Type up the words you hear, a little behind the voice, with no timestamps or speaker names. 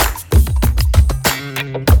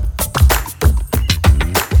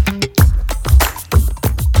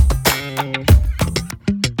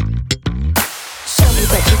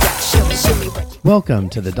Welcome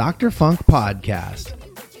to the Dr. Funk Podcast.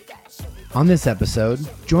 On this episode,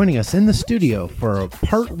 joining us in the studio for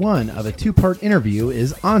part one of a two-part interview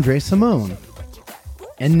is Cymone.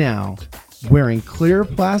 And now, wearing clear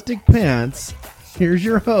plastic pants, here's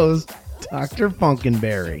your host, Dr.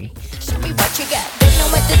 Funkenberry. Show me what you got. Don't know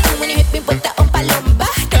what to do when you hit me with the oompa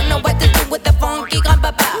loompa. Don't know what to do with the funky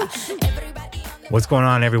grandpapa. What's going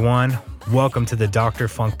on, everyone? Welcome to the Dr.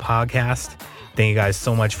 Funk Podcast. Thank you guys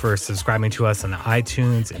so much for subscribing to us on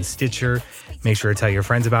iTunes and Stitcher. Make sure to tell your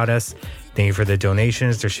friends about us. Thank you for the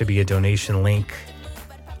donations. There should be a donation link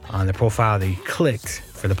on the profile that you clicked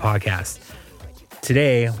for the podcast.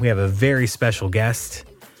 Today, we have a very special guest,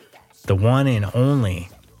 the one and only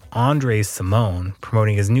Cymone,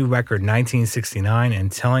 promoting his new record, 1969,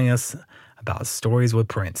 and telling us about stories with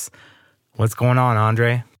Prince. What's going on,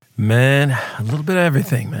 Andre? Man, a little bit of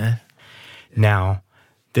everything, man. Now,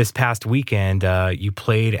 this past weekend, you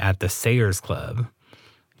played at the Sayers Club.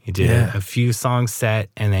 You did a few songs set,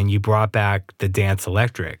 and then you brought back the Dance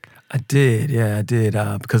Electric. I did.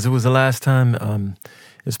 Because it was the last time,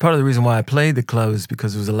 it's part of the reason why I played the club is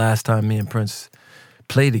because it was the last time me and Prince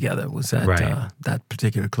played together, was at that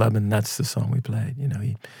particular club, and that's the song we played. He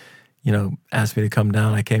asked me to come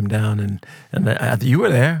down. I came down, and you were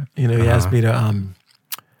there. He asked me to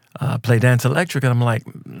play Dance Electric, and I'm like,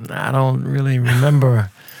 I don't really remember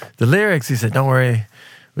the lyrics. He said, don't worry,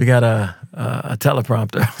 we got a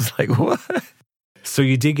teleprompter. I was like, what? So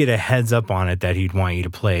you did get a heads up on it that he'd want you to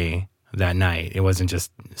play that night. It wasn't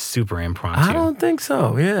just super impromptu. I don't think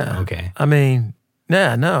so, yeah. Okay. I mean,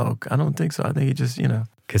 no, I don't think so. I think he just,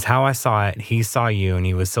 Because how I saw it, he saw you, and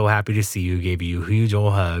he was so happy to see you, gave you a huge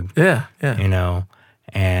old hug. Yeah.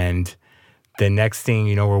 And the next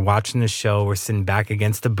thing, we're watching the show, we're sitting back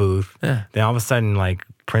against the booth. Yeah. Then all of a sudden,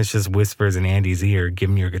 Prince just whispers in Andy's ear, give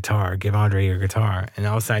him your guitar, give Andre your guitar. And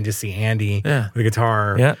all of a sudden, I just see Andy with the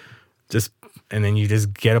guitar. Yeah. And then you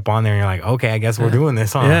just get up on there and you're like, okay, I guess we're doing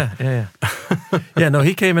this, huh? Yeah. Yeah, no,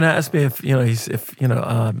 he came and asked me if I, he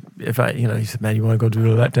said, man, you want to go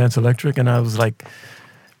do that Dance Electric? And I was like,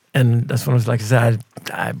 and that's when I was like, I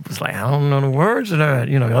was like, I don't know the words. And I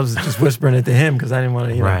was just whispering it to him because I didn't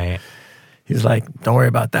want to, Right. He was like, don't worry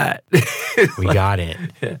about that. We got it.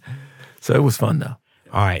 Yeah. So it was fun, though.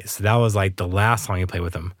 All right. So that was the last song you played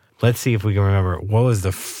with him. Let's see if we can remember. What was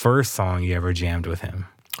the first song you ever jammed with him?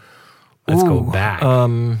 Let's go back.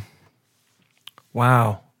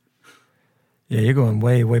 Wow. Yeah, you're going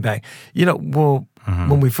way, way back.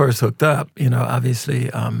 When we first hooked up, obviously,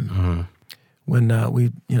 when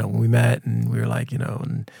we met and we were like,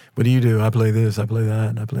 and what do you do? I play this, I play that,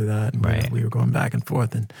 and I play that. And right. We were going back and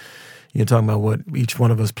forth and talking about what each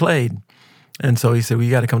one of us played. And so he said, well,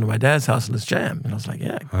 you got to come to my dad's house and let's jam. And I was like,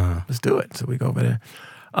 yeah, let's do it. So we go over there.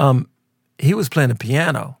 He was playing the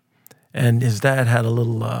piano, and his dad had a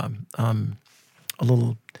little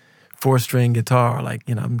 4-string guitar, I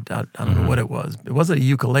don't know what it was. It wasn't a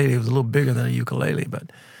ukulele. It was a little bigger than a ukulele,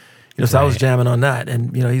 but so I was jamming on that,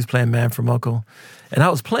 and he's playing Man from U.N.C.L.E. And I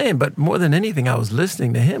was playing, but more than anything, I was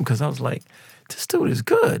listening to him because I was like, this dude is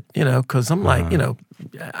good, because I'm like,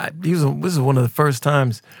 this is one of the first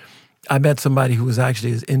times I met somebody who was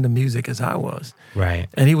actually as into music as I was. Right.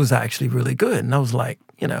 And he was actually really good. And I was like,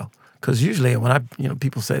 because usually when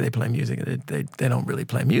people say they play music, they don't really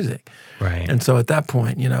play music. Right. And so at that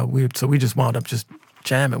point, we just wound up just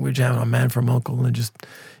jamming. We were jamming on Man from U.N.C.L.E. and just,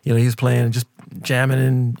 he was playing and just jamming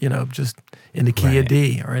in, just in the key of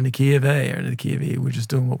D or in the key of A or in the key of E. We were just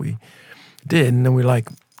doing what we did. And then we're like,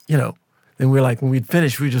 when we'd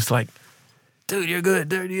finished, we were just like, dude, you're good,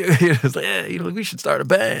 dude. It's like, yeah, we should start a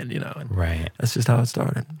band, And right. That's just how it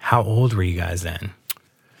started. How old were you guys then?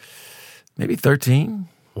 Maybe 13.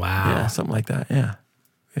 Wow. Yeah, something like that. Yeah.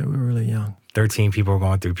 Yeah, we were really young. 13 people were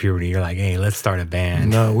going through puberty. You're like, hey, let's start a band.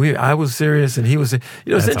 No, I was serious and he was, it's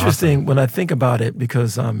interesting when I think about it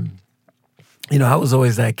because, I was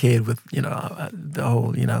always that kid with, the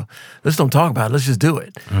whole, let's don't talk about it. Let's just do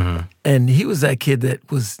it. Mm-hmm. And he was that kid that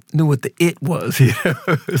knew what the it was.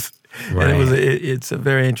 Right. And it's a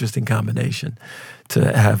very interesting combination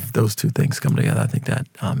to have those two things come together. I think that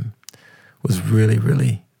was really,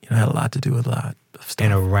 really, had a lot to do with a lot of stuff.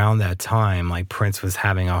 And around that time, Prince was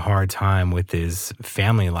having a hard time with his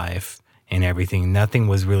family life and everything. Nothing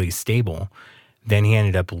was really stable. Then he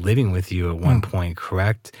ended up living with you at one point,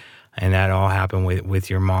 correct? And that all happened with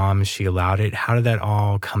your mom. She allowed it. How did that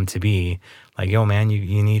all come to be? Yo, man,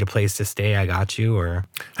 you need a place to stay. I got you, or?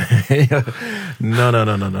 No.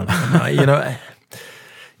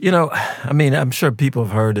 I mean, I'm sure people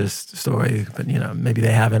have heard this story, but, maybe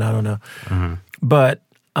they haven't. I don't know. Mm-hmm. But,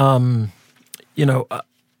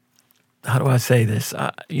 how do I say this?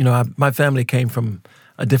 My family came from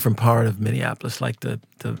a different part of Minneapolis, like the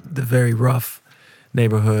very rough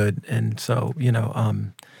neighborhood, and so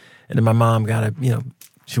and then my mom got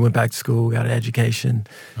she went back to school, got an education,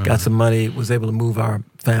 got some money, was able to move our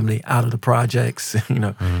family out of the projects,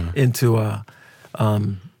 into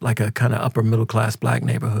like a kind of upper middle class black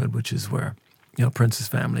neighborhood, which is where Prince's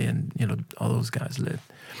family and all those guys lived.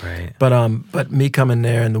 Right. But me coming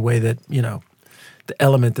there and the way that the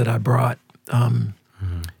element that I brought,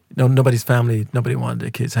 nobody's family, nobody wanted their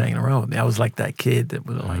kids hanging around with me. I was like that kid that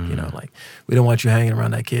was like, like, we don't want you hanging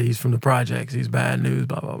around that kid. He's from the projects. He's bad news,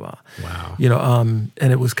 blah, blah, blah. Wow. And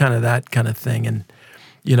it was kind of that kind of thing. And,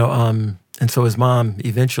 and so his mom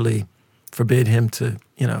eventually forbid him to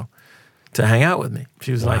hang out with me.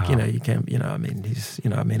 She was like, you can't,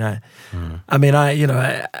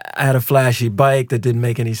 I had a flashy bike that didn't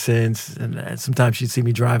make any sense. And sometimes she'd see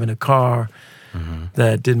me driving a car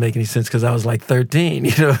that didn't make any sense because I was like 13,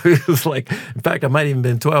 It was like, in fact, I might even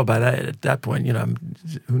been 12 at that point,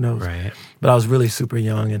 who knows. Right. But I was really super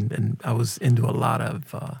young and I was into a lot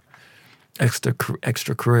of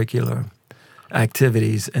extracurricular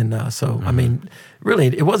activities. And so, I mean, really,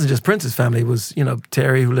 it wasn't just Prince's family. It was,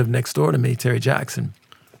 Terry, who lived next door to me, Terry Jackson.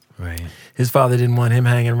 Right. His father didn't want him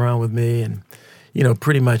hanging around with me. And,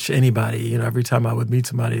 pretty much anybody, every time I would meet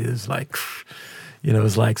somebody, it was like, it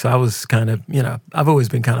was like, so I was kind of, I've always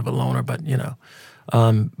been kind of a loner, but,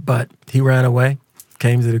 but he ran away,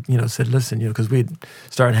 came to the, said, listen, because we'd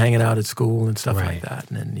started hanging out at school and stuff like that.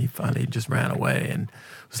 And then he finally just ran away and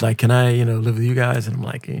was like, can I, live with you guys? And I'm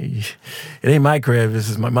like, it ain't my crib. This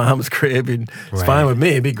is my mom's crib. And it's fine with me.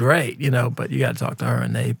 It'd be great, but you got to talk to her.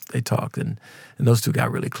 And they talked and those two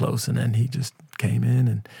got really close. And then he just came in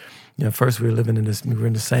and, first we were living in we were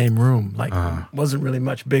in the same room. Like, wasn't really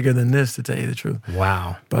much bigger than this, to tell you the truth.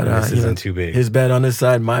 Wow. But this isn't too big. His bed on this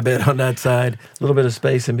side, my bed on that side, a little bit of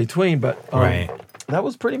space in between. But that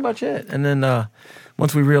was pretty much it. And then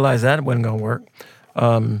once we realized that it wasn't going to work,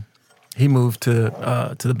 he moved to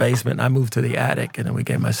the basement. And I moved to the attic, and then we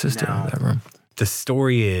gave my sister that room. The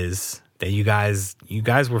story is that you guys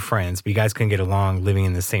were friends, but you guys couldn't get along living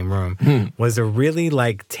in the same room. Was there really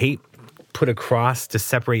like tape put across to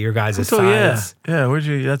separate your guys' sides? Yeah.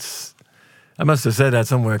 I must have said that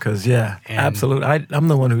somewhere because absolutely. I'm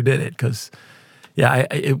the one who did it because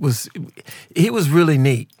he was really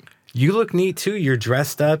neat. You look neat too. You're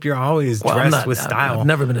dressed up. You're always dressed with style. I've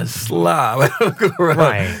never been a slob.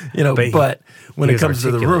 Right. But when it comes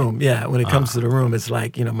to the room, comes to the room, it's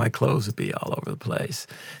like, my clothes would be all over the place.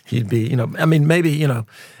 He'd be, maybe,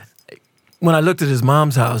 when I looked at his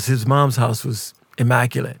mom's house was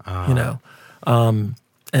immaculate,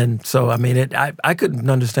 and so, I couldn't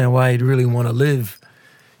understand why he'd really want to live,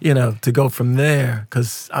 to go from there.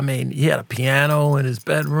 Because, he had a piano in his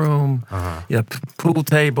bedroom, pool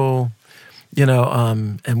table,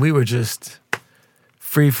 and we were just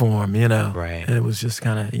free form, Right. And it was just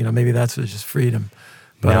kind of, maybe that's just freedom.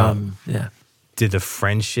 But, Did the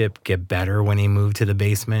friendship get better when he moved to the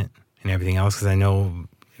basement and everything else? Because I know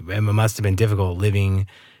it must have been difficult living.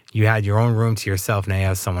 You had your own room to yourself, now you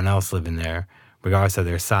have someone else living there, regardless of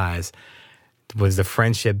their size. Was the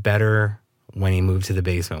friendship better when he moved to the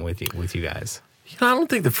basement with you guys? I don't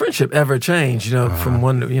think the friendship ever changed, from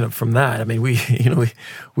from that.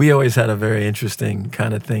 We always had a very interesting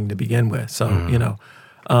kind of thing to begin with. So,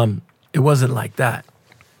 it wasn't like that.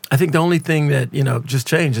 I think the only thing that, just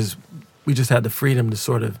changed is we just had the freedom to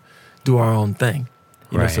sort of do our own thing.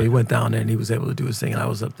 So he went down there and he was able to do his thing and I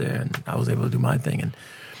was up there and I was able to do my thing. And,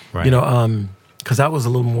 because I was a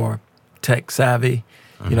little more tech savvy.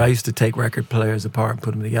 I used to take record players apart and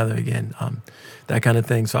put them together again, that kind of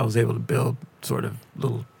thing. So I was able to build sort of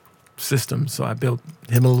little systems. So I built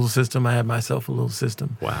him a little system. I had myself a little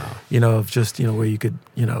system. Wow. Of just, where you could,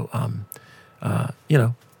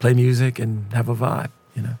 play music and have a vibe,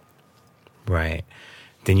 Right.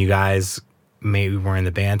 Then you guys maybe were in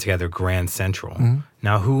the band together, Grand Central.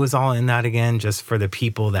 Now, who was all in that again, just for the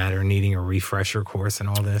people that are needing a refresher course and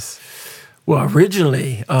all this? Well,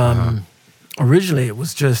 originally it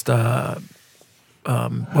was just, well,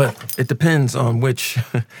 it depends on which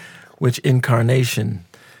incarnation,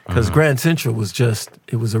 because Grand Central was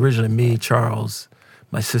it was originally me, Charles,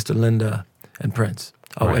 my sister Linda, and Prince.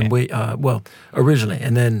 And we, originally,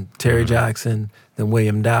 and then Terry Jackson, then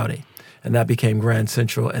William Dowdy, and that became Grand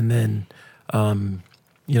Central, and then,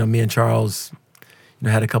 me and Charles,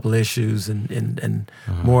 had a couple of issues, and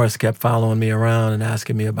Morris kept following me around and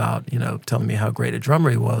asking me about, telling me how great a drummer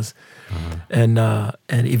he was. And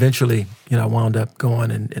eventually, I wound up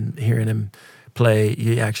going and hearing him play.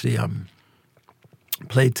 He actually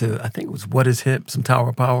played to, I think it was What Is Hip, some Tower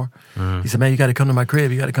of Power. He said, man, you got to come to my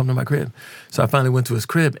crib. You got to come to my crib. So I finally went to his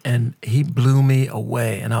crib, and he blew me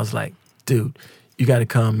away. And I was like, dude, you got to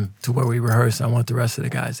come to where we rehearse. I want the rest of the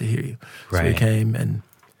guys to hear you. So he came and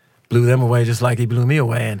blew them away just like he blew me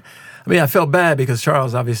away. And I mean, I felt bad because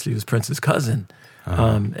Charles obviously was Prince's cousin.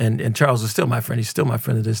 And Charles was still my friend. He's still my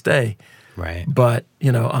friend to this day. Right. But,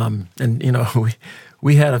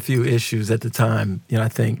 we had a few issues at the time, I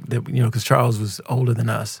think that, because Charles was older than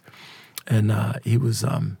us, and he was,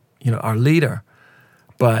 our leader.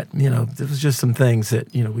 But, there was just some things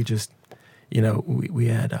that, we just, we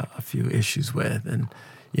had a few issues with. And,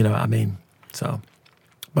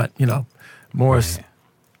 but, Morris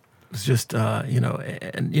was just, not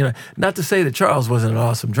to say that Charles wasn't an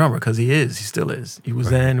awesome drummer, because he is, he still is. He was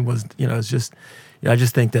then, was, it's just, I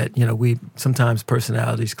just think that, we sometimes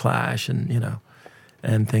personalities clash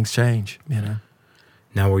and things change,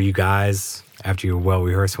 Now, were you guys, after you were well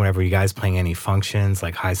rehearsed, whenever you guys playing any functions,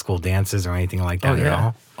 like high school dances or anything like that at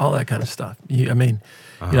all? All that kind of stuff.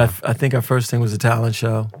 I think our first thing was a talent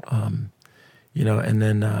show, and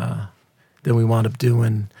then we wound up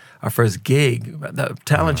doing our first gig. The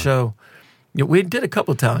talent show, we did a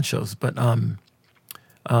couple of talent shows, but and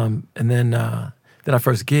then our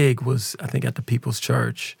first gig was, I think, at the People's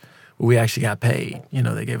Church, where we actually got paid.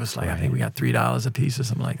 They gave us I think we got $3 a piece or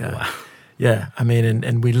something like that. Wow. Yeah,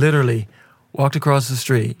 and we literally walked across the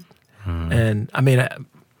street, and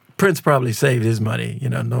Prince probably saved his money,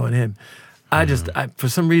 knowing him. I for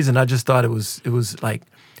some reason, I just thought it was like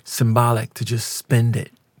symbolic to just spend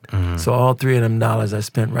it. So all $3 of them I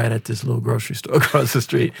spent right at this little grocery store across the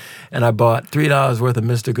street, and I bought $3 worth of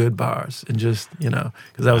Mr. Good bars, and just because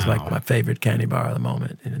that was my favorite candy bar of the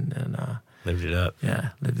moment, and lived it up. Yeah,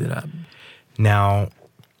 lived it up. Now,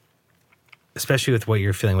 especially with what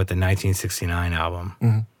you're feeling with the 1969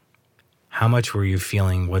 album, how much were you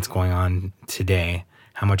feeling what's going on today?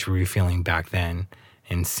 How much were you feeling back then?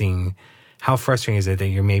 And seeing, how frustrating is it that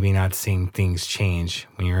you're maybe not seeing things change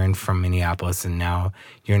when you're in from Minneapolis and now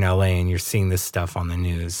you're in LA and you're seeing this stuff on the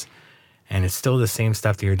news, and it's still the same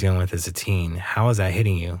stuff that you're dealing with as a teen? How is that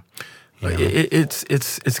hitting you? It's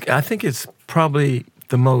I think it's probably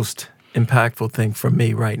the most impactful thing for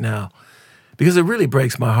me right now, because it really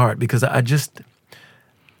breaks my heart, because I just,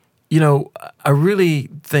 I really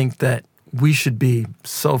think that we should be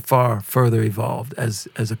so far further evolved as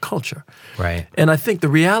a culture. Right. And I think the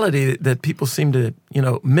reality that people seem to,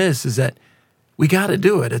 miss is that we got to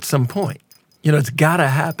do it at some point. It's got to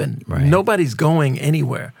happen. Right. Nobody's going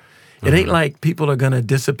anywhere. It ain't like people are going to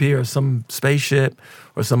disappear, some spaceship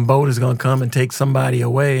or some boat is going to come and take somebody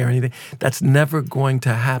away or anything. That's never going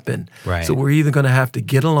to happen. Right. So we're either going to have to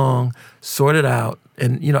get along, sort it out.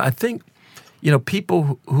 And, I think,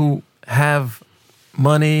 people who have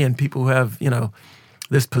money and people who have,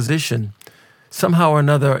 this position, somehow or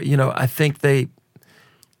another, I think they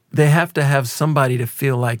have to have somebody to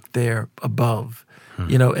feel like they're above.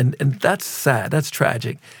 And that's sad. That's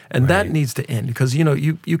tragic. And that needs to end, because,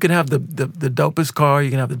 you can have the dopest car, you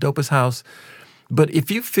can have the dopest house, but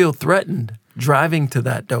if you feel threatened driving to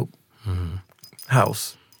that dope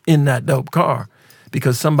house in that dope car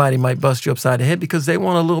because somebody might bust you upside the head because they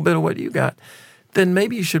want a little bit of what you got, then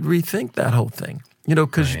maybe you should rethink that whole thing,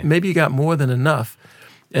 because maybe you got more than enough,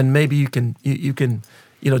 and maybe you can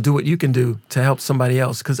do what you can do to help somebody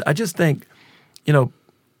else. Because I just think,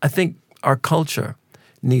 I think our culture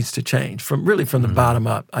needs to change from the bottom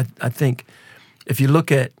up. I think if you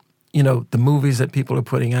look at, the movies that people are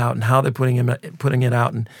putting out and how they're putting it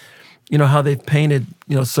out, and, how they've painted,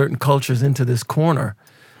 certain cultures into this corner,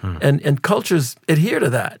 and cultures adhere to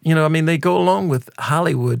that. They go along with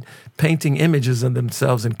Hollywood painting images of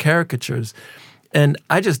themselves in caricatures, and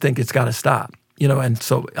I just think it's got to stop. And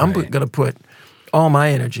so I'm going to put all my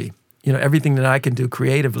energy, everything that I can do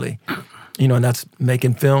creatively, and that's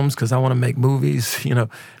making films, because I want to make movies,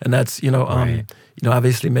 and that's,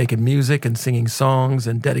 obviously making music and singing songs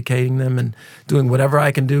and dedicating them and doing whatever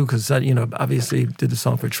I can do, because, obviously did the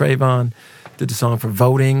song for Trayvon, did the song for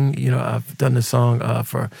voting, I've done the song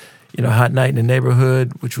for, Hot Night in the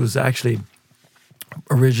Neighborhood, which was actually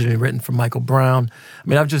originally written for Michael Brown.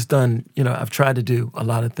 I've just done, I've tried to do a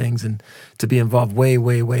lot of things and to be involved way,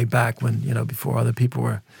 way, way back when, before other people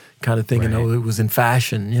were kind of thinking, oh, it was in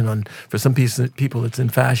fashion, and for some people it's in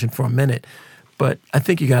fashion for a minute. But I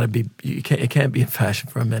think it can't be in fashion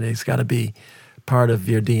for a minute. It's got to be part of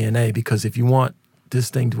your DNA, because if you want this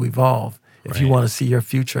thing to evolve, if you want to see your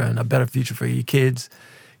future and a better future for your kids,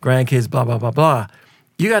 grandkids, blah, blah, blah, blah,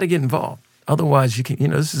 you got to get involved. Otherwise, you can,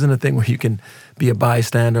 this isn't a thing where you can be a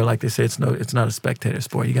bystander. Like they say, it's not a spectator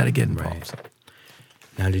sport. You got to get involved.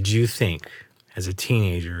 Now, did you think as a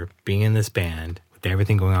teenager, being in this band, with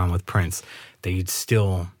everything going on with Prince, that you'd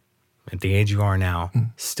still, at the age you are now,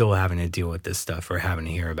 still having to deal with this stuff or having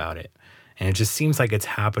to hear about it. And it just seems like it's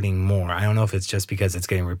happening more. I don't know if it's just because it's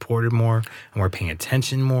getting reported more and we're paying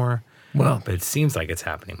attention more. Well, but it seems like it's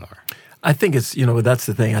happening more. I think it's, that's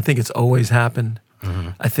the thing. I think it's always happened.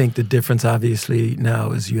 I think the difference, obviously,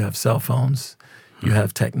 now is you have cell phones, you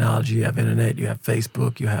have technology, you have internet, you have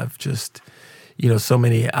Facebook, you have just, so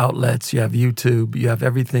many outlets, you have YouTube, you have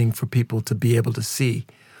everything for people to be able to see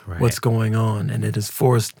what's going on. And it has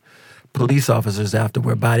forced police officers to have to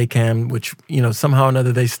wear body cam, which, somehow or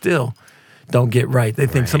another they still don't get right. They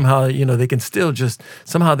think somehow, they can still just,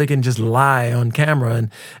 somehow they can just lie on camera,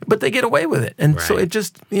 but they get away with it. And so it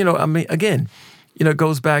just, again, it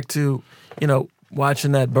goes back to,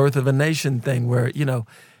 watching that Birth of a Nation thing where,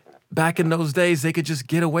 back in those days, they could just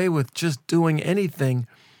get away with just doing anything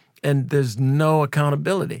and there's no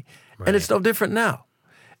accountability. And it's no different now.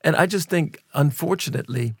 And I just think,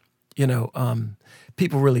 unfortunately,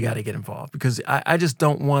 people really got to get involved because I just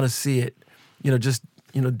don't want to see it,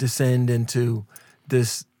 descend into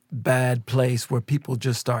this bad place where people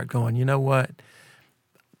just start going, you know what?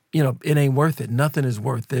 It ain't worth it. Nothing is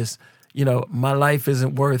worth this. My life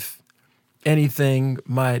isn't worth anything.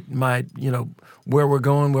 My where we're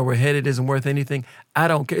going, where we're headed isn't worth anything. I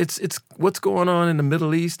don't care. It's what's going on in the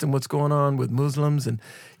Middle East and what's going on with Muslims. And,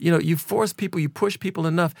 you force people, you push people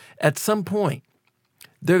enough. At some point,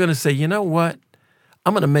 they're going to say, you know what?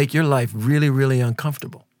 I'm going to make your life really, really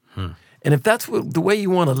uncomfortable. And if that's the way you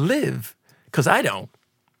want to live, because I don't,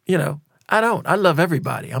 I don't. I love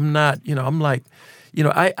everybody. I'm not, I'm like,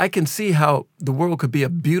 I can see how the world could be a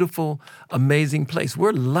beautiful, amazing place.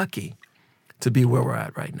 We're lucky to be where we're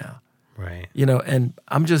at right now. Right. And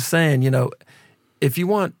I'm just saying, if you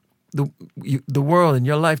want the world and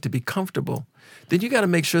your life to be comfortable, then you got to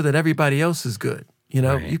make sure that everybody else is good.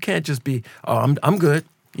 You can't just be, oh, I'm good,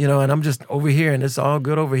 and I'm just over here and it's all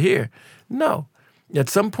good over here. No. At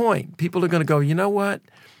some point, people are going to go, you know what?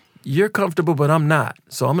 You're comfortable, but I'm not.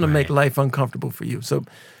 So I'm going to make life uncomfortable for you. So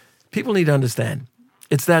people need to understand.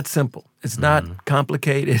 It's that simple. It's not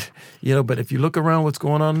complicated, but if you look around what's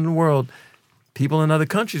going on in the world, people in other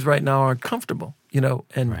countries right now aren't comfortable,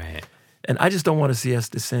 and I just don't want to see us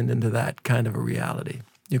descend into that kind of a reality.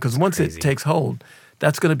 Because once it takes hold,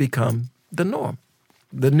 that's going to become the norm,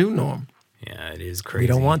 the new norm. Yeah, it is crazy. We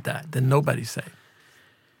don't want that. Then nobody's safe.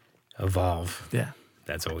 Evolve. Yeah.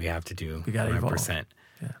 That's what we have to do. We got to evolve.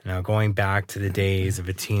 Yeah. Now, going back to the days of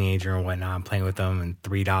a teenager and whatnot, playing with them and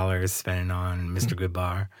 $3 spending on Mr.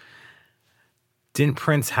 Goodbar, didn't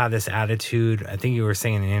Prince have this attitude? I think you were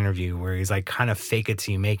saying in an interview where he's like, kind of fake it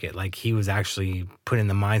till you make it. Like he was actually put in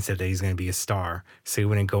the mindset that he's going to be a star. So he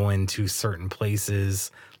wouldn't go into certain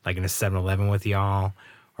places, like in a 7-Eleven with y'all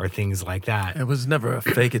or things like that. It was never a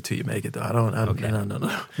fake it till you make it, though. I don't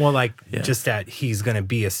no. Well, just that he's going to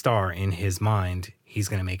be a star in his mind. He's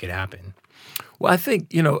going to make it happen. Well, I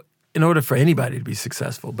think, in order for anybody to be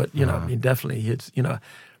successful, but, definitely, it's,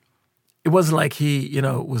 it wasn't like he,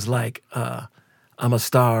 was like, I'm a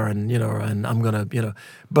star and, and I'm going to,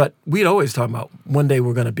 but we'd always talk about one day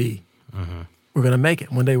we're going to be, we're going to make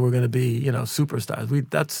it. One day we're going to be,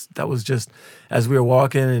 superstars. That was just, as we were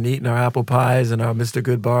walking and eating our apple pies and our Mr.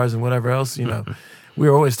 Goodbars and whatever else, we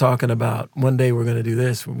were always talking about one day we're going to do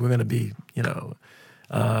this. We're going to be,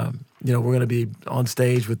 we're going to be on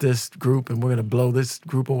stage with this group and we're going to blow this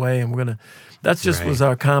group away and we're going to, that's just was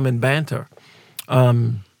our common banter.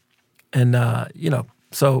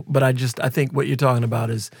 So, but I think what you're talking about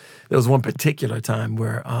is there was one particular time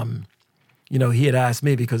where, he had asked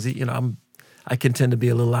me because I can tend to be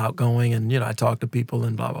a little outgoing and, I talk to people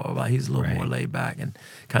and blah, blah, blah, blah. He's a little more laid back and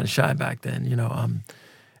kind of shy back then,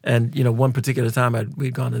 and, one particular time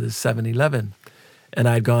we'd gone to this 7-Eleven and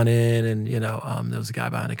I'd gone in and, there was a guy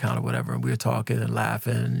behind the counter or whatever and we were talking and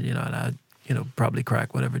laughing, and I, probably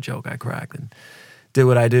crack whatever joke I cracked and did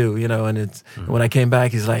what I do, and it's, and when I came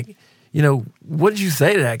back, he's like, what did you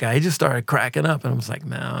say to that guy? He just started cracking up. And I was like,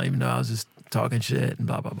 man, I don't even know. I was just talking shit and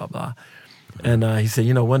blah, blah, blah, blah. And he said,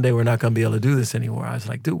 one day we're not going to be able to do this anymore. I was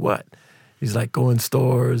like, do what? He's like, go in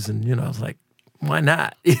stores. And, I was like, why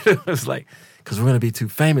not? It was like, because we're going to be too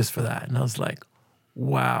famous for that. And I was like,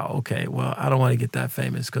 wow, okay, well, I don't want to get that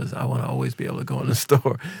famous because I want to always be able to go in the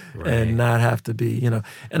store and not have to be,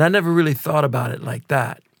 And I never really thought about it like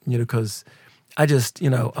that, because I just,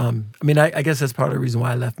 I guess that's part of the reason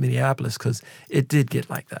why I left Minneapolis, because it did get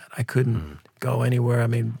like that. I couldn't go anywhere. I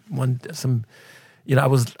mean, I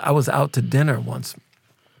was out to dinner once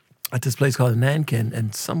at this place called Nankin,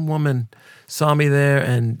 and some woman saw me there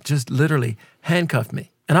and just literally handcuffed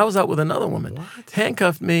me And I was out with another woman. What?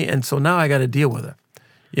 Handcuffed me, and so now I got to deal with her.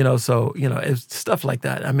 You know, so, you know, it's stuff like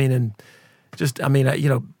that. I mean, and just, I mean, you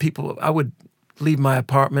know, people, I would leave my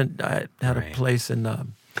apartment. I had a place in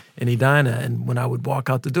Edina, and when I would walk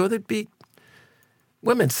out the door, there'd be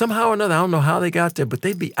women, somehow or another, I don't know how they got there, but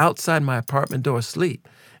they'd be outside my apartment door asleep.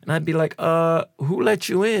 And I'd be like, who let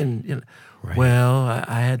you in? You know, well,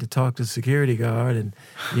 I had to talk to the security guard, and,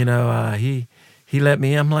 you know, he let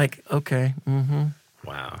me in. I'm like, okay,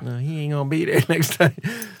 Wow. no, he ain't gonna be there next time.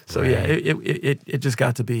 So yeah, it just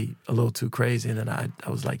got to be a little too crazy. And then I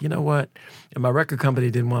was like, you know what? And my record company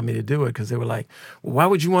didn't want me to do it because they were like, well, why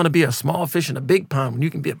would you want to be a small fish in a big pond when you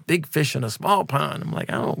can be a big fish in a small pond? I'm like,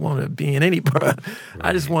 I don't want to be in any pond.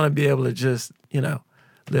 I just want to be able to just, you know,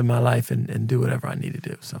 live my life and do whatever I need to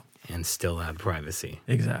do. So And still have privacy.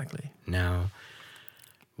 exactly. Now,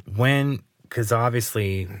 because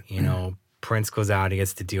obviously, you know, Prince goes out, he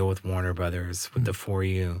gets to deal with Warner Brothers with the For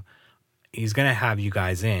You. He's gonna have you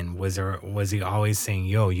guys in. Was he always saying,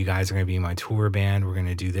 "Yo, you guys are gonna be my tour band. We're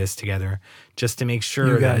gonna do this together," just to make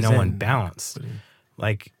sure that no one bounced,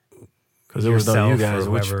 like because there was no you yourself guys. or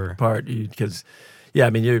Which whoever. part? Because yeah, I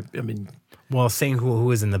mean, Well, saying who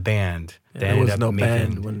was in the band. They there ended was up no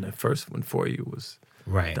making, band when the first one For You was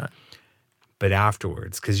right. done. But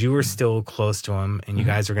afterwards, because you were still close to him, and you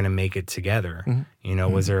guys are gonna make it together. You know,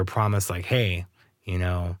 was there a promise like, "Hey, you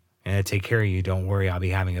know, I'm gonna take care of you. Don't worry, I'll be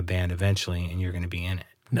having a band eventually, and you're gonna be in it"?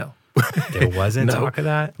 No. There wasn't talk of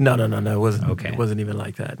that? No. It wasn't. Okay. It wasn't even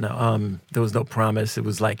like that. No. There was no promise. It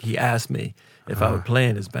was like he asked me if I would play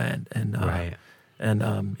in his band, and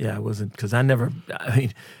yeah, it wasn't because I never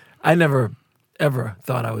ever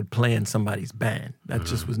thought I would play in somebody's band. That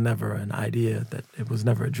just was never an idea. That it was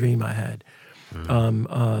never a dream I had.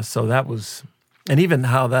 So that was, and even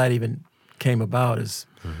how that even came about is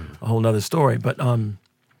a whole nother story. But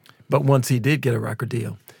once he did get a record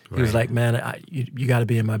deal, he was like, "Man, you got to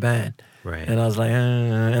be in my band." Right. And I was like,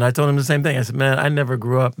 and I told him the same thing. I said, "Man, I never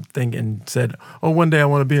grew up thinking, said, oh, one day I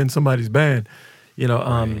want to be in somebody's band," you know.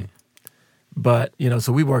 But you know,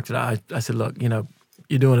 so we worked it out. I said, "Look, you know,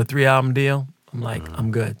 you're doing a 3-album deal." I'm like,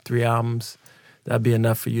 "I'm good. 3 albums, that'd be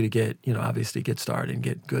enough for you to get, you know, obviously get started and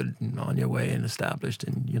get good and on your way and established,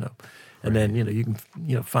 and you know, and then you know you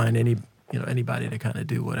can find anybody to kind of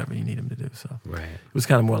do whatever you need them to do." So it was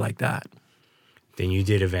kind of more like that. Then you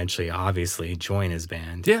did eventually, obviously, join his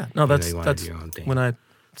band. Yeah, no, that's you wanted to do your own thing. when I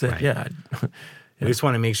said, yeah. We just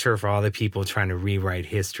want to make sure for all the people trying to rewrite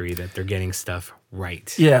history that they're getting stuff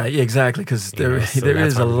right. Yeah, exactly. Because there know, so there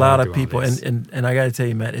that's is why a we're lot going of through all people, this. and I got to tell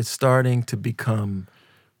you, Matt, it's starting to become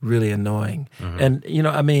really annoying. And you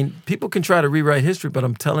know, I mean, people can try to rewrite history, but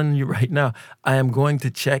I'm telling you right now, I am going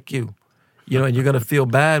to check you. You know, and you're going to feel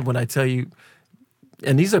bad when I tell you.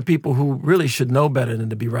 And these are people who really should know better than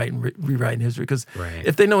to be rewriting history. Because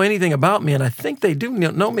if they know anything about me, and I think they do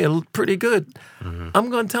know me pretty good,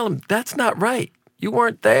 I'm going to tell them, that's not right. You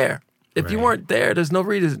weren't there. If you weren't there, there's no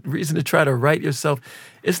reason to try to write yourself.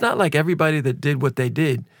 It's not like everybody that did what they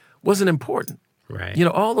did wasn't important. Right. You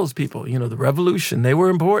know, all those people, you know, the revolution, they were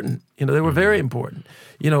important. You know, they were very important.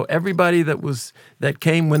 You know, everybody that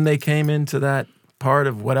came when they came into that part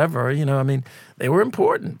of whatever, you know, I mean, they were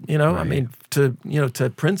important, you know, I mean,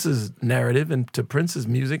 to Prince's narrative and to Prince's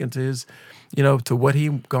music and to his, you know, to what he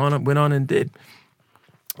went on and did.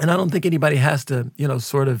 And I don't think anybody has to, you know,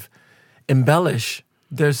 sort of embellish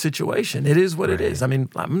their situation. It is what it is. I mean,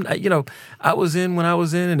 you know, I was in when I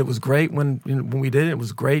was in, and it was great when we did it. It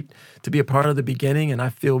was great to be a part of the beginning, and I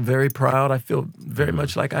feel very proud. I feel very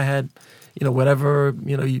much like I had, you know, whatever,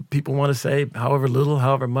 you know, people want to say, however little,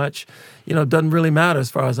 however much, you know, it doesn't really matter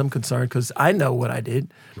as far as I'm concerned, because I know what I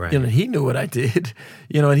did. You know, he knew what I did,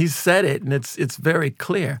 you know, and he said it, and it's very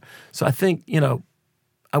clear. So I think, you know,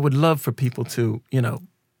 I would love for people to, you know,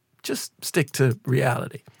 just stick to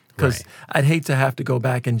reality. Because I'd hate to have to go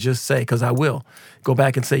back and just say, because I will, go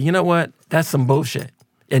back and say, you know what, that's some bullshit.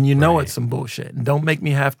 And you know it's some bullshit. And don't make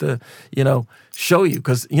me have to, you know, show you.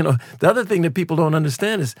 Because, you know, the other thing that people don't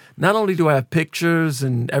understand is not only do I have pictures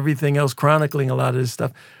and everything else chronicling a lot of this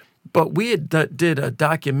stuff, but we did a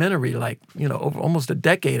documentary like, you know, over almost a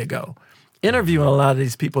decade ago, interviewing a lot of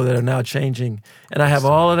these people that are now changing. And I have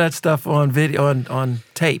all of that stuff on video, on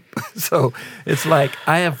tape. So it's like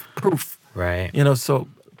I have proof. Right. You know, so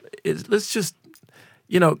let's just,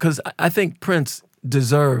 you know, because I think Prince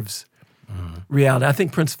deserves reality. I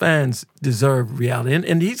think Prince fans deserve reality.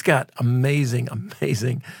 And he's got amazing,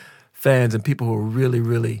 amazing fans and people who really,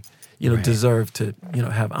 really, you know, deserve to, you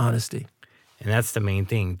know, have honesty. And that's the main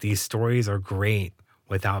thing. These stories are great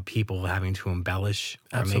without people having to embellish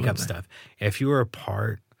or make up stuff. If you were a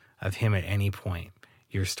part of him at any point,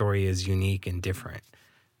 your story is unique and different.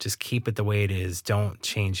 just keep it the way it is. Don't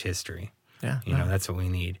change history. Yeah. You know, that's what we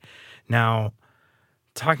need. Now,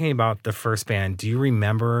 talking about the first band, do you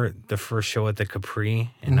remember the first show at the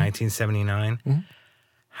Capri in 1979?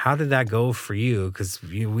 How did that go for you? Because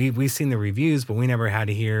we've seen the reviews, but we never had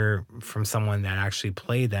to hear from someone that actually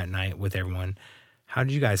played that night with everyone. How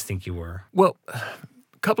did you guys think you were? Well, a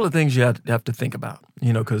couple of things you have to think about,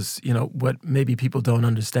 you know, because, you know, what maybe people don't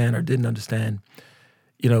understand or didn't understand,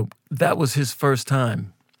 you know, that was his first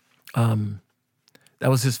time. That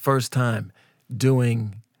was his first time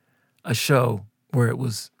doing a show where it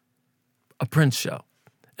was a Prince show.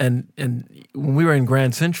 And when we were in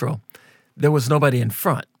Grand Central, there was nobody in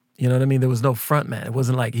front. You know what I mean? There was no front man. It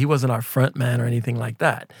wasn't like he wasn't our front man or anything like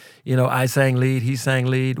that. You know, I sang lead, he sang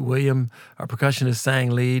lead. William, our percussionist,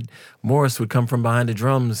 sang lead. Morris would come from behind the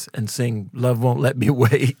drums and sing Love Won't Let Me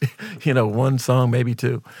Wait. You know, one song, maybe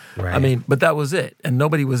two. Right. I mean, but that was it. And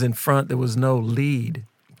nobody was in front. There was no lead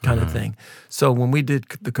kind of thing. So when we did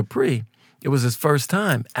the Capri, it was his first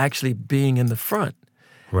time actually being in the front.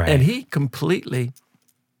 Right. And he completely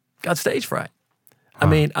got stage fright. I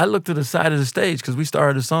mean, I looked to the side of the stage because we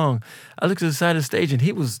started a song. I looked to the side of the stage and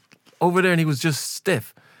he was over there and he was just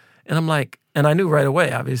stiff. And I'm like, and I knew right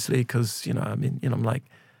away, obviously, because, you know, I mean, you know, I'm like,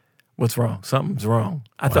 what's wrong? Something's wrong.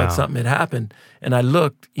 I thought something had happened. And I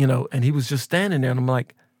looked, you know, and he was just standing there and I'm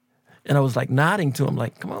like, and I was like nodding to him,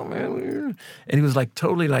 like, come on, man. And he was like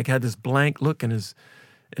totally like had this blank look in his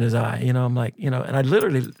eye. You know, I'm like, you know, and I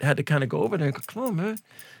literally had to kind of go over there and go, come on, man.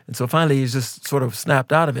 And so finally he just sort of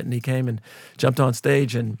snapped out of it and he came and jumped on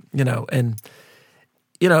stage and, you know,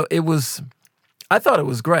 it was, I thought it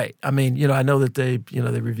was great. I mean, you know, I know that they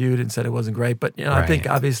reviewed it and said it wasn't great, but, you know, I think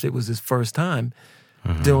obviously it was his first time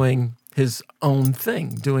doing his own thing,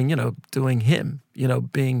 doing him, you know,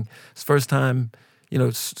 being his first time, you know,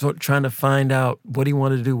 sort of trying to find out what he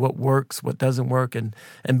wanted to do, what works, what doesn't work, and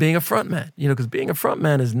being a front man, you know, because being a front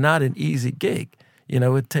man is not an easy gig. You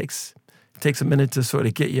know, it takes a minute to sort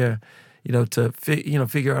of get your, you know, to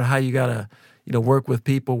figure out how you gotta, you know, work with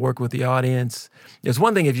people, work with the audience. It's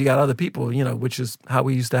one thing if you got other people, you know, which is how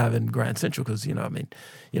we used to have in Grand Central, because, you know, I mean,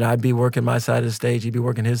 you know, I'd be working my side of the stage, he'd be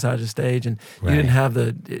working his side of the stage, and you didn't have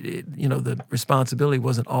the responsibility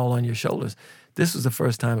wasn't all on your shoulders. This was the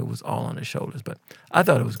first time it was all on his shoulders, but I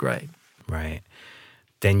thought it was great. Right.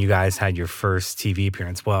 Then you guys had your first TV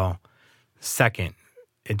appearance. Well, second.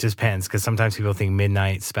 It just depends, because sometimes people think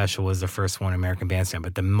Midnight Special was the first one, American Bandstand,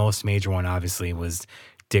 but the most major one, obviously, was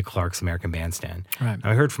Dick Clark's American Bandstand. Right.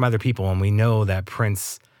 Now, I heard from other people, and we know that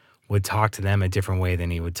Prince would talk to them a different way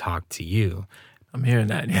than he would talk to you. I'm hearing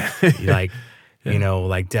that, yeah. Like, you know,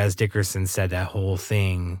 like Des Dickerson said that whole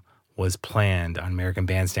thing was planned on American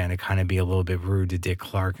Bandstand to kind of be a little bit rude to Dick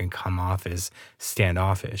Clark and come off as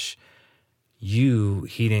standoffish.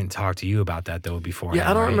 He didn't talk to you about that, though, before.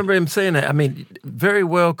 Yeah, I don't remember him saying that. I mean, very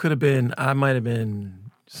well could have been, I might have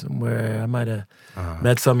been somewhere, I might have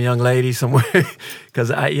met some young lady somewhere,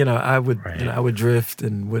 because I would drift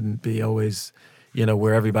and wouldn't be always, you know,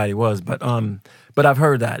 where everybody was. But I've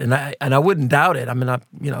heard that, and I wouldn't doubt it. I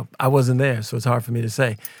mean, I wasn't there, so it's hard for me to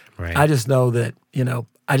say. Right. I just know that, you know,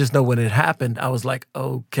 when it happened, I was like,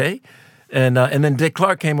 okay. And then Dick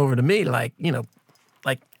Clark came over to me, like, you know,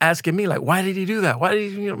 like asking me, like, why did he do that? Why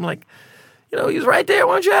did he, you know, I'm like, you know, he's right there.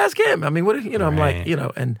 Why don't you ask him? I mean, what, you know, I'm like, you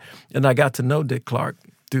know, and I got to know Dick Clark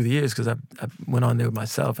through the years because I went on there with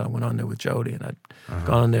myself and I went on there with Jody and I'd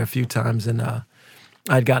gone on there a few times and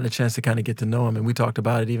I'd gotten a chance to kind of get to know him and we talked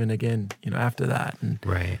about it even again, you know, after that.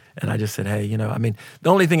 And I just said, hey, you know, I mean, the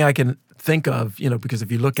only thing I can think of, you know, because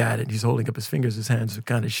if you look at it, he's holding up his fingers, his hands are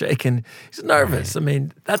kind of shaking. He's nervous. I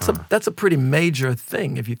mean, that's a pretty major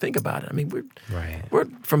thing if you think about it. I mean, we're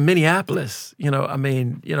from Minneapolis, you know. I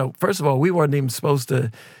mean, you know, first of all, we weren't even supposed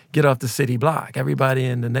to get off the city block. Everybody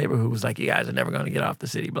in the neighborhood was like, you guys are never going to get off the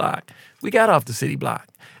city block. We got off the city block.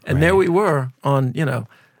 And there we were on, you know,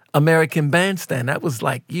 American Bandstand. That was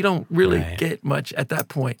like, you don't really get much at that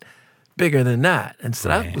point bigger than that. And so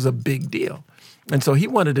that was a big deal. And so he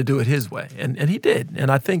wanted to do it his way, and he did.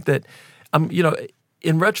 And I think that, you know,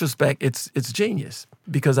 in retrospect, it's genius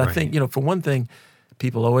because I think, you know, for one thing,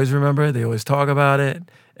 people always remember it, they always talk about it,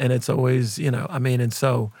 and it's always, you know, I mean, and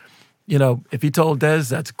so, you know, if he told Des,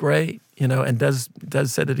 that's great, you know, and Des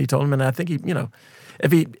said that he told him, and I think he, you know,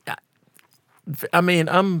 I mean,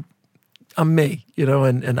 I'm me, you know,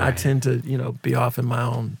 and I tend to, you know, be off in my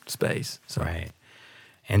own space. So. Right.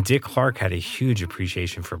 And Dick Clark had a huge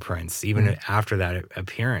appreciation for Prince. Even after that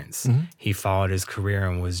appearance, he followed his career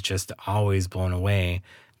and was just always blown away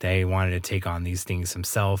that he wanted to take on these things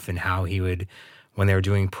himself and how he would, when they were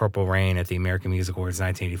doing Purple Rain at the American Music Awards in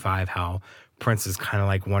 1985, how Prince is kind of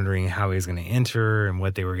like wondering how he was going to enter and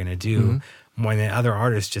what they were going to do. More than other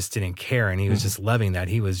artists just didn't care, and he was just loving that.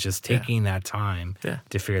 He was just taking that time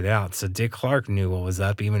to figure that out. So Dick Clark knew what was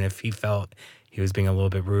up, even if he felt he was being a little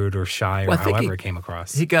bit rude or shy or however it came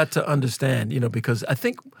across. He got to understand, because I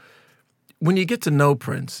think when you get to know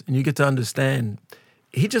Prince and you get to understand,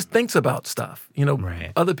 he just thinks about stuff.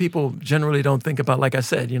 Other people generally don't think about, like I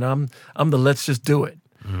said, I'm the let's just do it.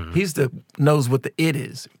 He's the knows what the it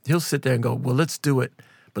is. He'll sit there and go, well, let's do it,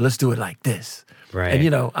 but let's do it like this. Right.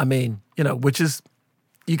 And, which is,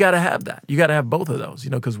 you got to have that. You got to have both of those,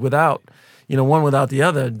 because without, one without the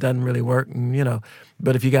other doesn't really work. And,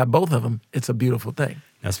 but if you got both of them, it's a beautiful thing.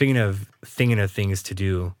 Now, speaking of thinking of things to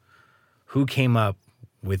do, who came up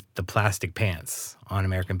with the plastic pants on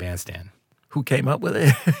American Bandstand? Who came up with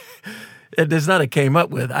it? There's not a came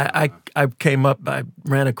up with. I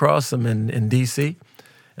ran across them in D.C.,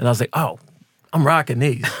 and I was like, oh, I'm rocking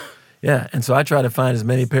these. Yeah, and so I tried to find as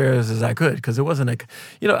many pairs as I could because it wasn't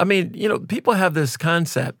people have this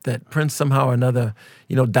concept that Prince somehow or another,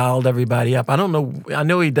 dialed everybody up. I don't know. I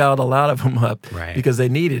know he dialed a lot of them up because they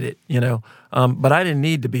needed it, but I didn't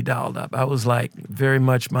need to be dialed up. I was like very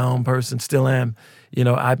much my own person, still am.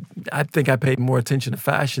 I think I paid more attention to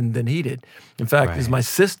fashion than he did. In fact, it's my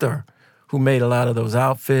sister who made a lot of those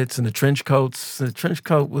outfits and the trench coats. The trench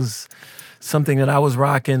coat was something that I was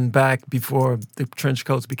rocking back before the trench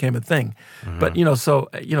coats became a thing. But,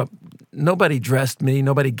 nobody dressed me.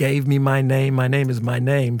 Nobody gave me my name. My name is my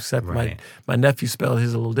name, except my nephew spelled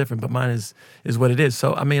his a little different, but mine is what it is.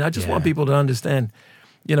 So, I just want people to understand,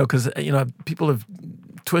 because, people have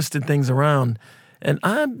twisted things around. And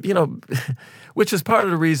I'm, which is part of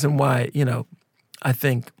the reason why,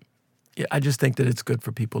 I just think that it's good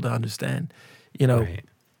for people to understand,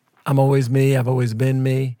 I'm always me. I've always been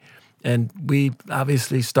me. And we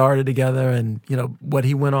obviously started together, and, what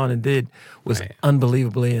he went on and did was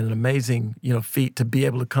unbelievably an amazing, feat to be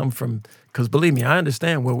able to come from, because believe me, I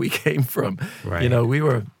understand where we came from. We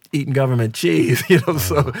were eating government cheese,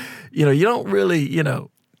 so, you don't really,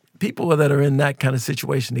 people that are in that kind of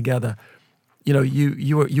situation together,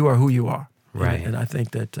 you are who you are. Right. And I think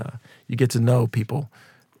that you get to know people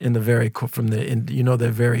in the very,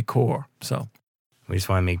 their very core, so. We just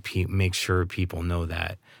want to make sure people know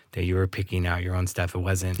that you were picking out your own stuff. It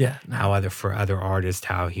wasn't for other artists,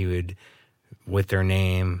 how he would, with their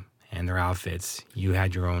name and their outfits, you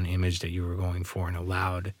had your own image that you were going for and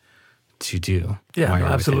allowed to do. Yeah, no,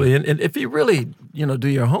 absolutely. And if you really, do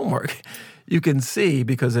your homework, you can see,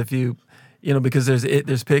 because if you, because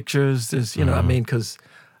there's pictures, there's, because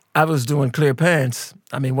I was doing clear pants.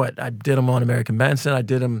 I did them on American Bandstand. I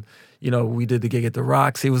did them, we did the gig at the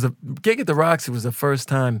Roxy. It was the first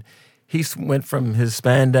time he went from his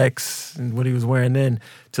spandex and what he was wearing then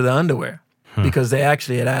to the underwear, because they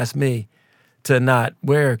actually had asked me to not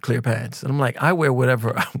wear clear pants. And I'm like, I wear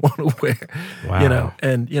whatever I want to wear,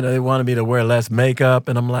 and, they wanted me to wear less makeup.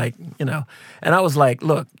 And I'm like, and I was like,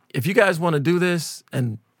 look, if you guys want to do this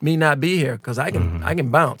and me not be here, because I can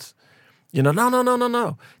bounce,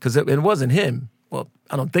 no. Because it wasn't him. Well,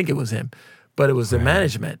 I don't think it was him, but it was the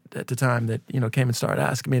management at the time that, came and started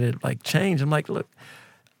asking me to change. I'm like, look,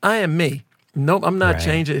 I am me. Nope, I'm not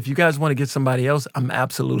changing. If you guys want to get somebody else, I'm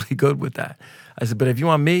absolutely good with that. I said, but if you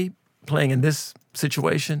want me playing in this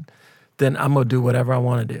situation, then I'm going to do whatever I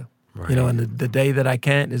want to do. And the day that I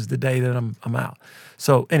can't is the day that I'm out.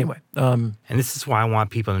 So anyway. And this is why I want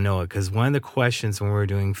people to know it, because one of the questions when we were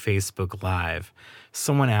doing Facebook Live,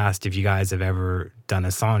 someone asked if you guys have ever done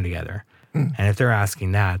a song together. And if they're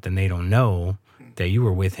asking that, then they don't know that you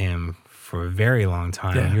were with him for a very long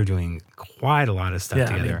time. Yeah. You're doing quite a lot of stuff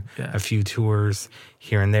together, a few tours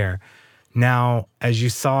here and there. Now, as you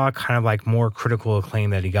saw kind of like more critical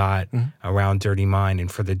acclaim that he got around Dirty Mind and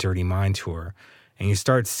for the Dirty Mind tour, and you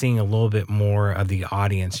start seeing a little bit more of the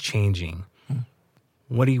audience changing,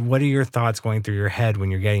 what are your thoughts going through your head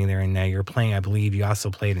when you're getting there? And now you're playing, I believe you also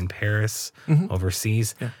played in Paris,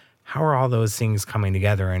 overseas. Yeah. How are all those things coming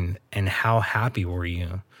together, and how happy were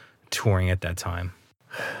you touring at that time?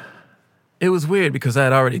 It was weird because I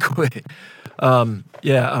had already quit. But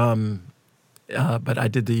I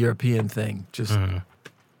did the European thing just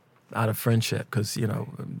out of friendship because,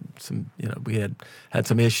 we had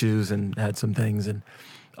some issues and had some things. And,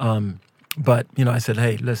 but, I said,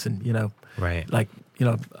 hey, listen,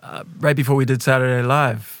 right before we did Saturday Night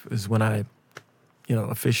Live is when I,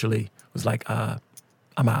 officially was like, I'm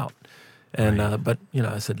out. And, but,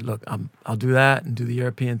 I said, look, I'll do that and do the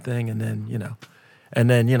European thing. And then,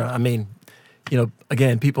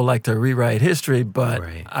 again, people like to rewrite history, but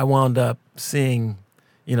I wound up seeing,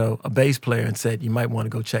 a bass player and said, you might want to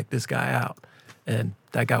go check this guy out. and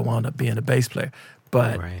that guy wound up being a bass player.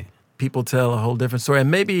 But Right. people tell a whole different story,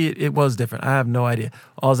 and maybe it was different. I have no idea.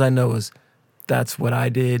 All I know is that's what I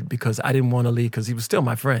did because I didn't want to leave because he was still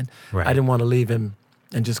my friend. Right. I didn't want to leave him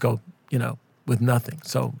and just go, with nothing.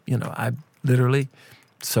 So, I literally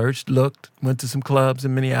searched, looked, went to some clubs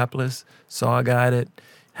in Minneapolis, saw a guy that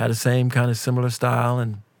had the same kind of similar style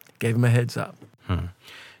and gave him a heads up.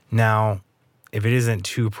 Now, if it isn't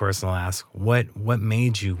too personal, ask what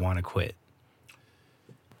made you want to quit?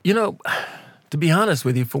 To be honest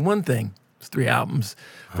with you, for one thing, it's 3 albums.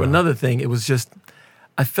 For another thing, it was just,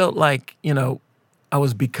 I felt like, I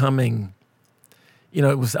was becoming,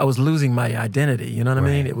 I was losing my identity. You know what I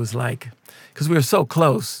mean? Right. It was like, because we were so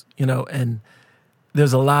close, and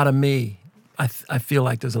there's a lot of me. I feel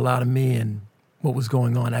like there's a lot of me in what was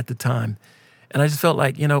going on at the time. And I just felt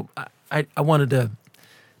like, I wanted to,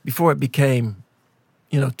 before it became,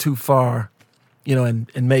 too far, and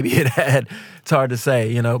maybe it had, it's hard to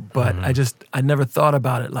say, but I never thought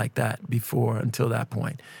about it like that before until that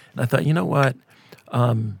point. And I thought, you know what,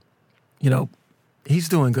 he's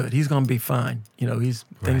doing good. He's going to be fine.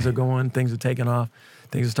 Things are going, things are taking off,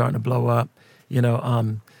 things are starting to blow up,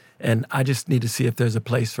 and I just need to see if there's a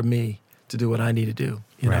place for me to do what I need to do,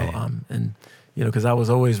 and because I was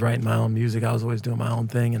always writing my own music. I was always doing my own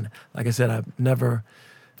thing. And like I said, I never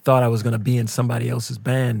thought I was going to be in somebody else's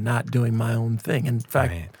band, not doing my own thing. In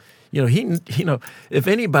fact, if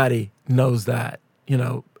anybody knows that,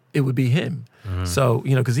 it would be him. So,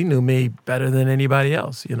 because he knew me better than anybody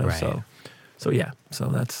else, Right. so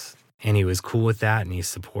that's. And he was cool with that and he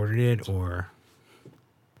supported it, or?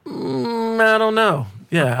 I don't know.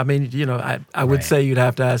 Yeah, I mean, I would Right. say you'd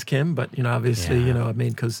have to ask him, but, obviously, Yeah.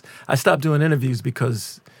 because I stopped doing interviews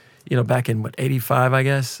because, back in, 85, I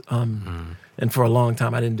guess, and for a long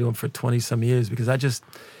time, I didn't do them for 20-some years because I just,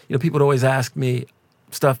 people would always ask me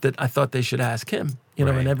stuff that I thought they should ask him,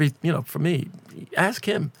 Right. and for me, ask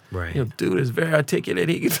him. Right. Dude is very articulate.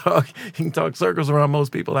 He can talk circles around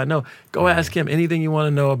most people I know. Go ask him anything you want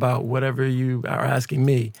to know about whatever you are asking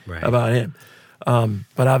me Right. about him.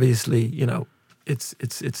 But obviously,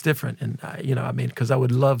 it's different. And, because I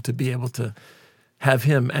would love to be able to have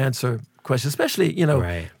him answer questions, especially,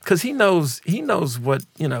 Right. because he knows what,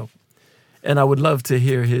 and I would love to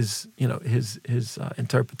hear his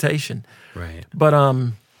interpretation. Right. But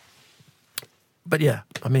yeah,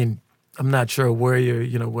 I'm not sure where you're,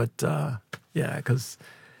 because,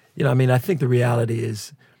 I think the reality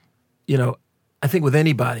is, I think with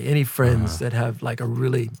anybody, any friends that have like a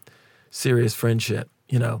really serious friendship,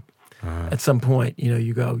 at some point,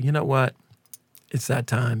 you go, you know what, it's that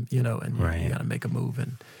time, and Right. you got to make a move.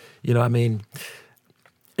 And,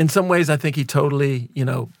 in some ways, I think he totally,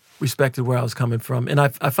 respected where I was coming from. And I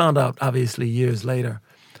found out, obviously, years later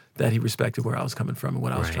that he respected where I was coming from and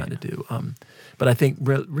what I was Right. trying to do. But I think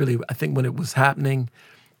really, when it was happening,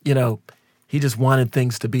 he just wanted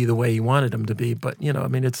things to be the way he wanted them to be. But,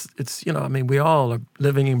 it's we all are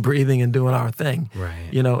living and breathing and doing our thing.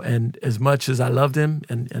 Right. And as much as I loved him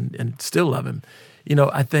and still love him,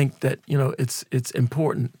 I think that, it's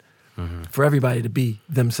important for everybody to be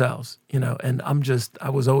themselves, and I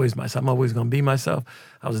was always myself. I'm always going to be myself.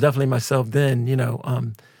 I was definitely myself then,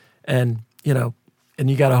 and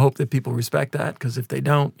you got to hope that people respect that, because if they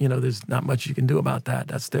don't, there's not much you can do about that.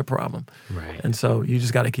 That's their problem. Right. And so you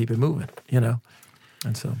just got to keep it moving,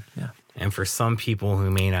 and so, yeah. And for some people who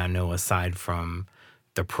may not know, aside from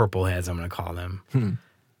the purple heads, I'm going to call them,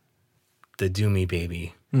 the Do Me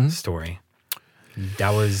Baby story,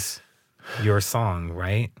 that was your song,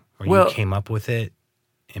 right? Or Well- you came up with it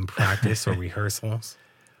in practice or rehearsals?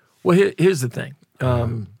 Well, here's the thing.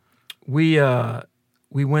 We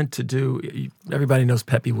went to do, everybody knows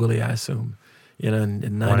Peppy Willie, I assume, in One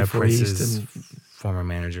of 94 East. Prince's And, former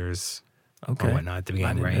managers okay. or whatnot at the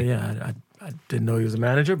beginning, I right? didn't- Yeah, I didn't know he was a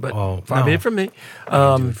manager, but Oh, far be no. it from me. You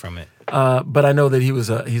can do it from it. But I know that he's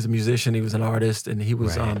a musician, he was an artist, and he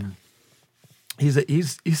was Right.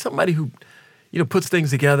 he's somebody who puts things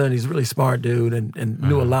together, and he's a really smart dude, and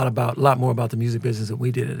knew a lot more about the music business than we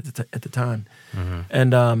did at the time.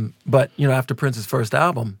 And but after Prince's first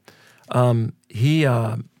album,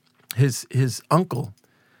 his uncle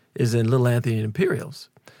is in Little Anthony and Imperials.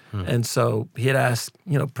 And so he had asked,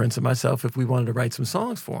 Prince and myself if we wanted to write some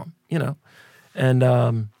songs for him, and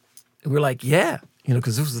we were like, yeah,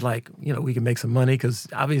 because this was like, we can make some money, because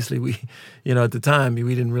obviously we, at the time,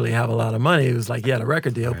 we didn't really have a lot of money. It was like, yeah, the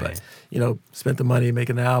record deal, Right. but, spent the money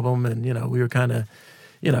making the album, and, we were kind of,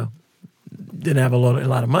 didn't have a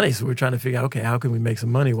lot of money. So we were trying to figure out, okay, how can we make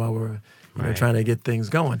some money while we're Right. trying to get things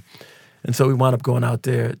going? And so we wound up going out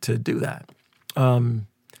there to do that.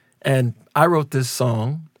 And I wrote this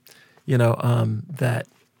song. that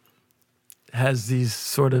has these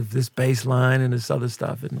sort of this bass line and this other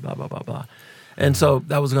stuff and blah, blah, blah, blah. And so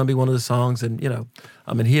that was going to be one of the songs. And,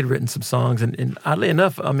 he had written some songs. And oddly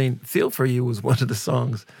enough, Feel For You was one of the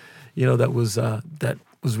songs, that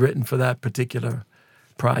was written for that particular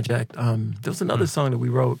project. There was another song that we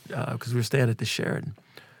wrote because we were staying at the Sheraton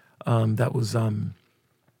that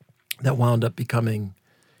wound up becoming,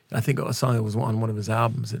 I think, a song that was on one of his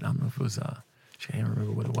albums. I don't know if it was, I can't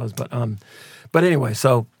remember what it was. But anyway,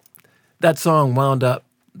 so that song wound up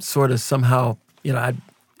sort of somehow, we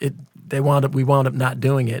wound up not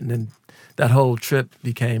doing it. And then that whole trip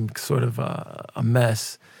became sort of a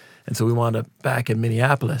mess. And so we wound up back in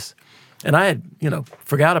Minneapolis. And I had,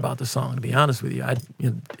 forgot about the song, to be honest with you.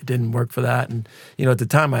 It didn't work for that. And, at the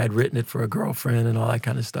time I had written it for a girlfriend and all that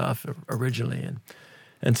kind of stuff originally.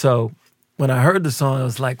 And so when I heard the song, I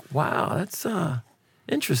was like, wow, that's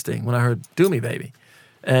interesting. When I heard Do Me Baby.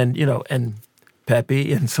 And, and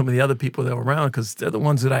Peppy and some of the other people that were around, because they're the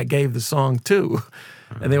ones that I gave the song to.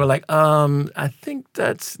 And they were like, I think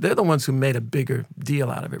they're the ones who made a bigger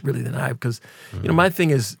deal out of it really than I. Because, my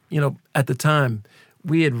thing is, at the time,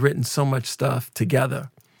 we had written so much stuff together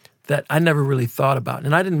that I never really thought about.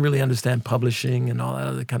 And I didn't really understand publishing and all that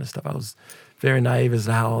other kind of stuff. I was very naive as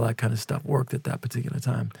to how all that kind of stuff worked at that particular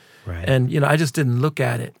time. Right. And, I just didn't look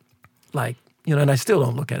at it like, and I still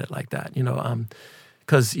don't look at it like that,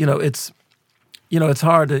 because, it's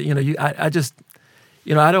hard to, I just,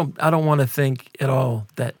 I don't want to think at all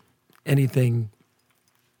that anything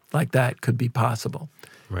like that could be possible.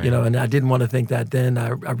 Right. And I didn't want to think that then. I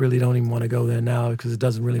really don't even want to go there now because it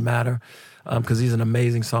doesn't really matter. Because he's an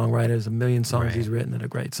amazing songwriter. There's a million songs he's written that are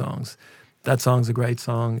great songs. That song's a great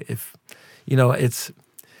song. If, it's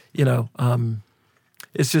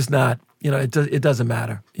just not, it doesn't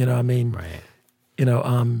matter. Right.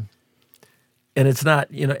 And it's not,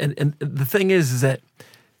 and the thing is that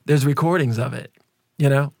there's recordings of it.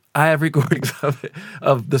 I have recordings of it,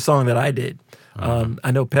 of the song that I did.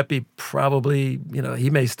 I know Peppy probably, he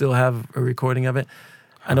may still have a recording of it.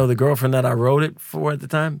 I know the girlfriend that I wrote it for at the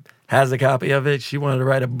time has a copy of it. She wanted to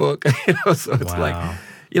write a book, so it's like,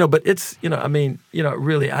 but it's,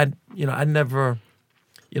 really, I never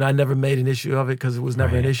made an issue of it because it was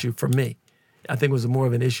never an issue for me. I think it was more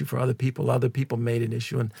of an issue for other people. Other people made an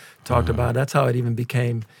issue and talked about it. That's how it even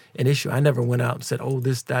became an issue. I never went out and said, oh,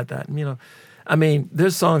 this, that, and,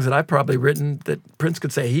 there's songs that I've probably written that Prince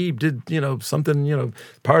could say he did, something,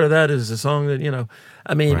 part of that is a song that,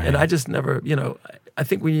 and I just never, I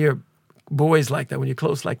think when you're boys like that, when you're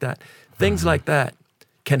close like that, things like that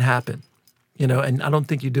can happen, and I don't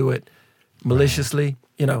think you do it maliciously,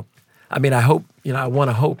 I hope, I want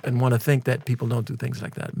to hope and want to think that people don't do things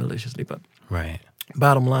like that maliciously, but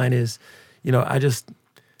bottom line is, I just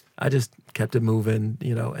kept it moving,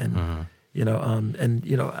 and,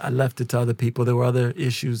 I left it to other people. There were other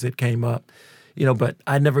issues that came up, but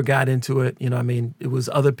I never got into it. It was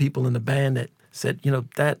other people in the band that said,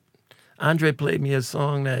 that Andre played me a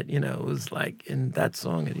song that, was like in that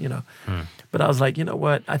song, and, but I was like, you know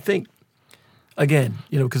what? I think, again,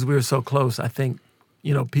 because we were so close, I think,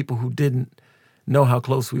 people who didn't know how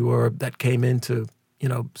close we were that came into,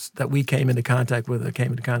 that we came into contact with or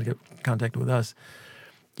came into contact with us,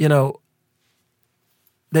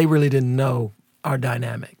 they really didn't know our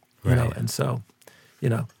dynamic, you know, and so,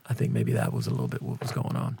 I think maybe that was a little bit what was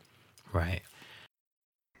going on. Right.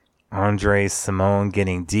 Andre Cymone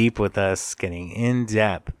getting deep with us, getting in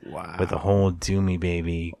depth with the whole Do Me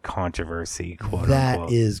Baby controversy, quote unquote. That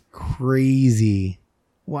is crazy.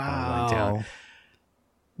 Wow.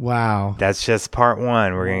 Wow. That's just part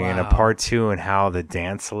one. We're going to get into part two and how the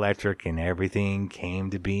Dance Electric and everything came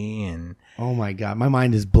to be. And oh my God, my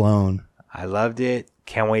mind is blown. I loved it.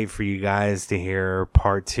 Can't wait for you guys to hear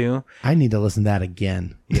part two. I need to listen to that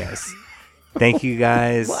again. Yes. Thank you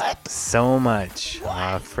guys so much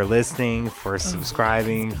for listening, for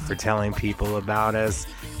subscribing, for telling people about us,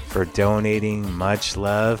 for donating. Much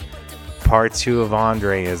love. Part two of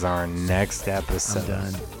Andre is our next episode.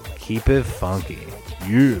 I'm done. Keep it funky.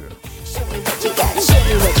 Yeah. Show me what you got, show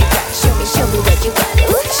me what you got, show me what you got,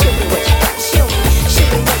 ooh, show me what you got, show me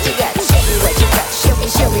what you got, show me what you got,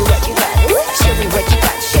 show me what you got, ooh, show me what you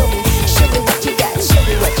got, show me what you got, show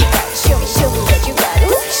me what you got.